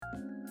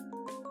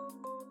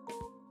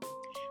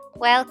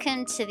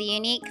Welcome to the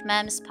Unique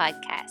Mums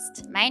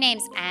podcast. My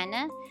name's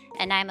Anna,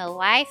 and I'm a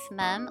wife,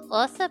 mum,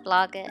 author,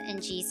 blogger,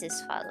 and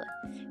Jesus follower,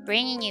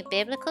 bringing you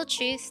biblical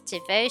truth,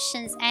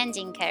 devotions, and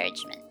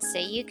encouragement so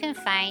you can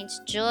find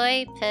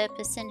joy,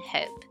 purpose, and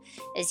hope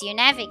as you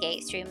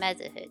navigate through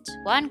motherhood,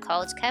 one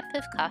cold cup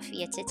of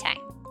coffee at a time.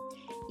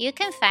 You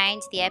can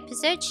find the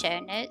episode show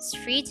notes,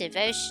 free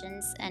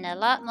devotions, and a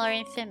lot more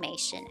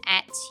information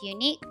at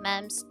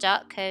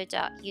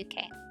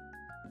uniquemums.co.uk.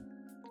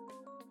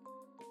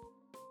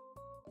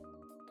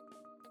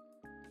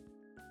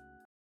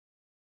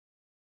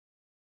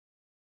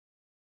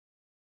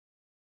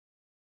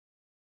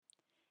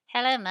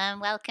 Hello, Mum.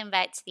 Welcome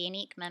back to the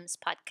Unique Mums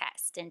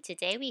podcast. And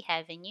today we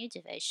have a new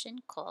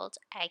devotion called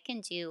I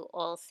Can Do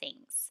All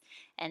Things.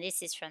 And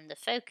this is from the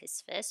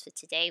focus verse for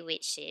today,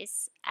 which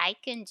is I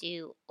can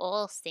do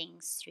all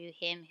things through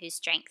him who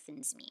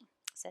strengthens me.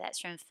 So that's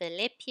from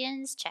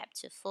Philippians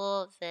chapter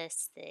 4,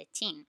 verse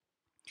 13.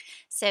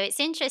 So it's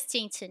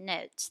interesting to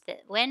note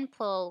that when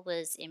Paul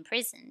was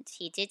imprisoned,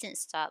 he didn't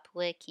stop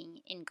working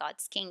in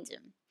God's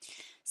kingdom.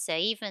 So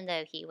even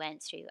though he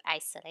went through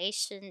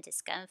isolation,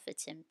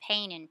 discomfort, and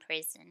pain in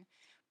prison,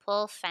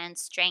 Paul found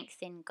strength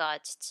in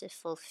God to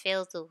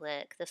fulfill the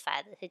work the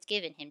Father had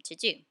given him to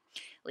do,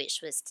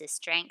 which was to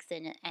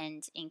strengthen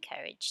and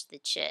encourage the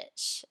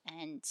church.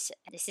 And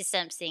this is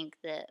something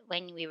that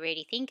when we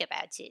really think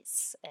about it,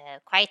 it's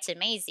quite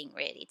amazing,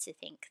 really, to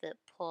think that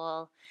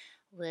Paul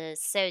was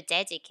so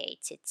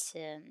dedicated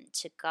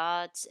to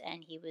God,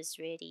 and he was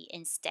really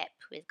in step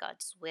with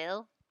God's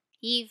will,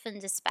 even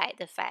despite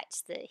the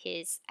fact that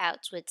his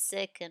outward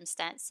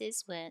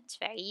circumstances weren't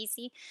very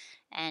easy.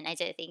 And I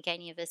don't think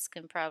any of us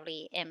can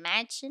probably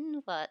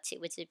imagine what it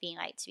would have been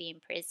like to be in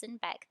prison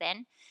back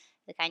then,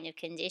 the kind of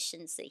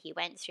conditions that he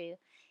went through.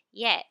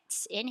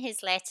 Yet, in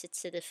his letter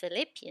to the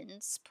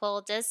Philippians,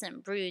 Paul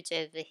doesn't brood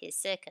over his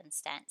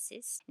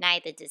circumstances,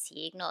 neither does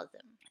he ignore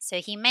them. So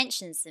he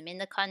mentions them in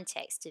the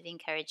context of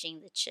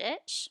encouraging the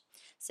church.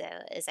 So,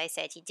 as I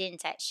said, he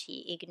didn't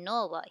actually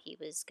ignore what he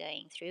was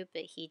going through,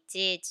 but he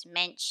did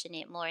mention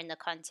it more in the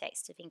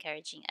context of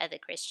encouraging other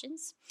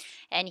Christians.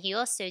 And he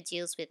also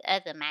deals with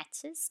other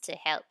matters to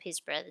help his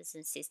brothers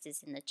and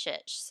sisters in the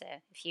church. So,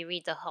 if you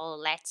read the whole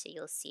letter,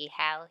 you'll see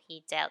how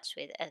he dealt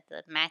with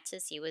other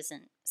matters. He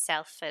wasn't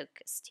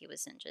self-focused. He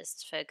wasn't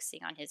just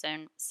focusing on his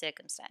own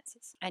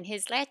circumstances. And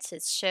his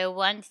letters show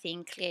one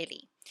thing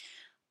clearly.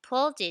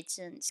 Paul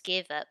didn't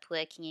give up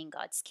working in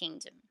God's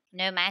kingdom,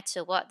 no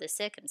matter what the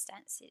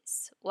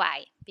circumstances.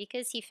 Why?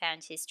 Because he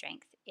found his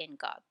strength in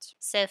God.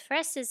 So for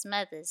us as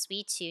mothers,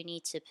 we too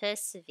need to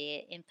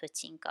persevere in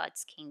putting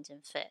God's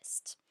kingdom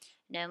first,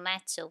 no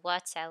matter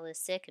what our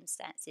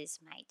circumstances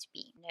might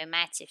be, no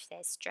matter if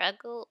there's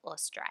struggle or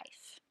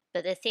strife.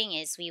 But the thing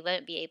is, we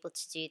won't be able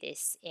to do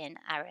this in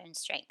our own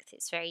strength.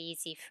 It's very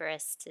easy for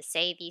us to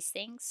say these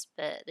things,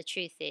 but the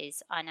truth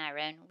is, on our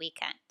own, we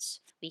can't.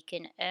 We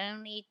can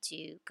only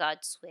do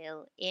God's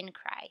will in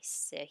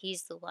Christ. So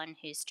he's the one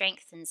who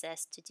strengthens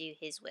us to do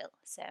his will.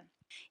 So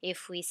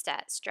if we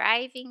start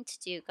striving to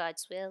do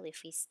God's will,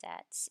 if we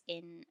start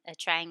in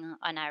trying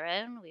on our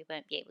own, we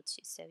won't be able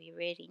to. So we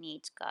really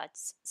need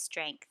God's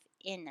strength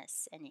in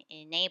us and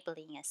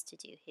enabling us to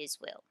do his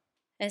will.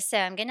 And so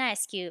I'm going to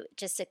ask you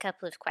just a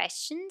couple of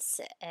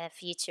questions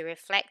for you to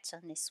reflect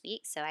on this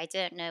week. So I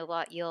don't know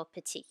what your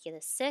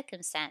particular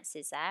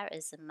circumstances are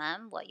as a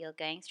mum, what you're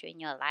going through in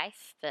your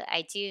life, but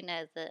I do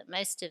know that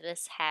most of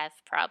us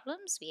have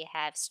problems. We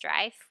have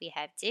strife, we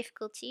have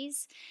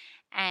difficulties,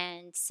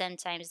 and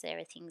sometimes there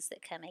are things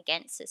that come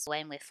against us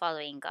when we're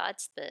following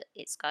God, but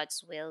it's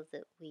God's will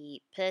that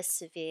we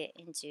persevere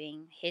in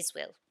doing his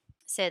will.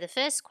 So the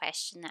first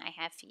question that I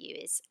have for you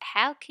is,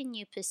 how can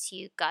you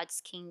pursue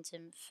God's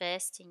kingdom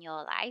first in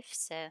your life?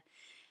 So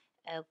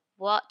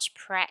what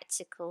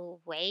practical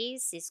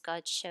ways is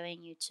God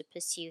showing you to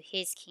pursue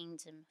his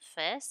kingdom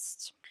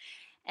first?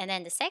 And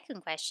then the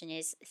second question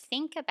is,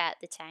 think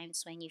about the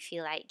times when you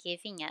feel like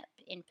giving up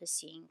in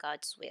pursuing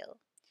God's will.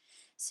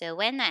 So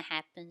when that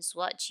happens,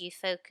 what do you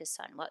focus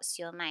on? What's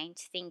your mind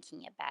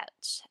thinking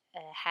about?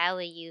 How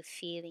are you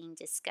feeling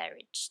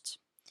discouraged?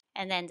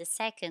 And then the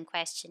second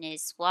question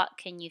is, what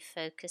can you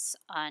focus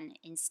on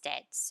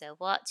instead? So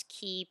what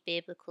key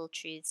biblical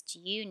truths do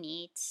you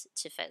need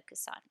to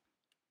focus on?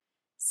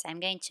 So I'm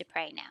going to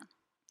pray now.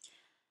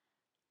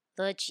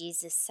 Lord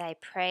Jesus, I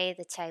pray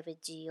that I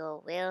would do your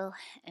will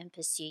and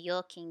pursue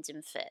your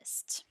kingdom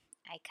first.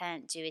 I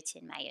can't do it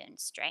in my own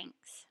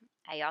strength.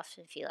 I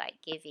often feel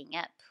like giving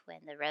up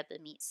when the rubber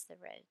meets the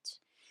road.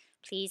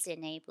 Please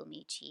enable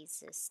me,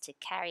 Jesus, to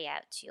carry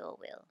out your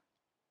will.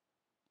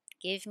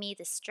 Give me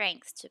the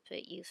strength to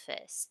put you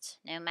first,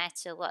 no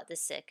matter what the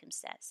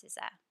circumstances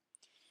are.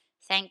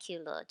 Thank you,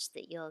 Lord,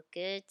 that you're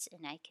good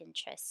and I can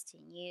trust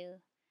in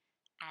you.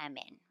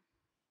 Amen.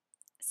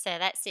 So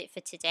that's it for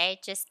today.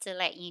 Just to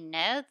let you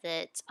know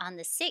that on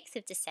the 6th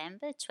of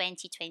December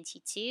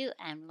 2022,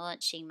 I'm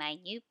launching my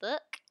new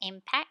book,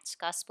 Impact,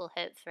 Gospel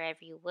Hope for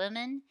Every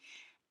Woman.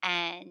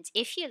 And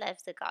if you love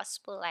the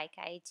gospel like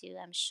I do,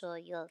 I'm sure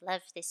you'll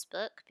love this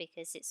book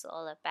because it's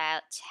all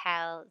about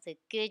how the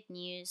good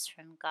news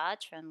from God,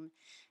 from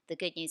the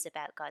good news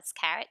about God's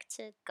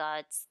character,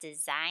 God's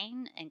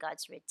design, and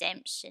God's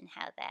redemption,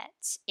 how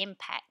that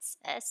impacts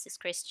us as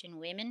Christian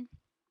women,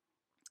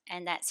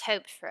 and that's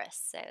hope for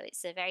us. So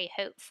it's a very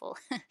hopeful,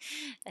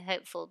 a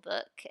hopeful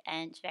book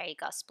and very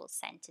gospel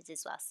centered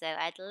as well. So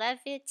I'd love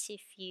it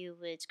if you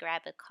would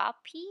grab a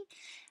copy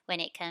when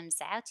it comes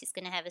out. It's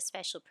going to have a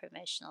special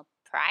promotional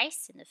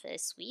price in the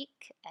first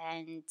week,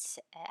 and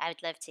I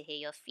would love to hear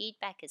your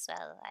feedback as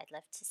well. I'd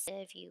love to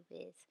serve you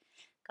with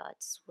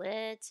God's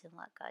words and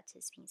what God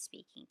has been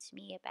speaking to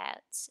me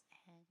about.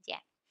 And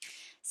yeah,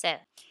 so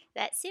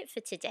that's it for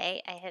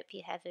today. I hope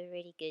you have a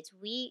really good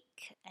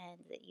week and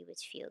that you would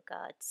feel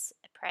God's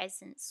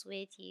presence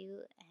with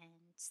you and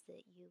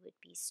that you would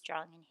be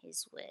strong in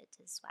His word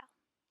as well.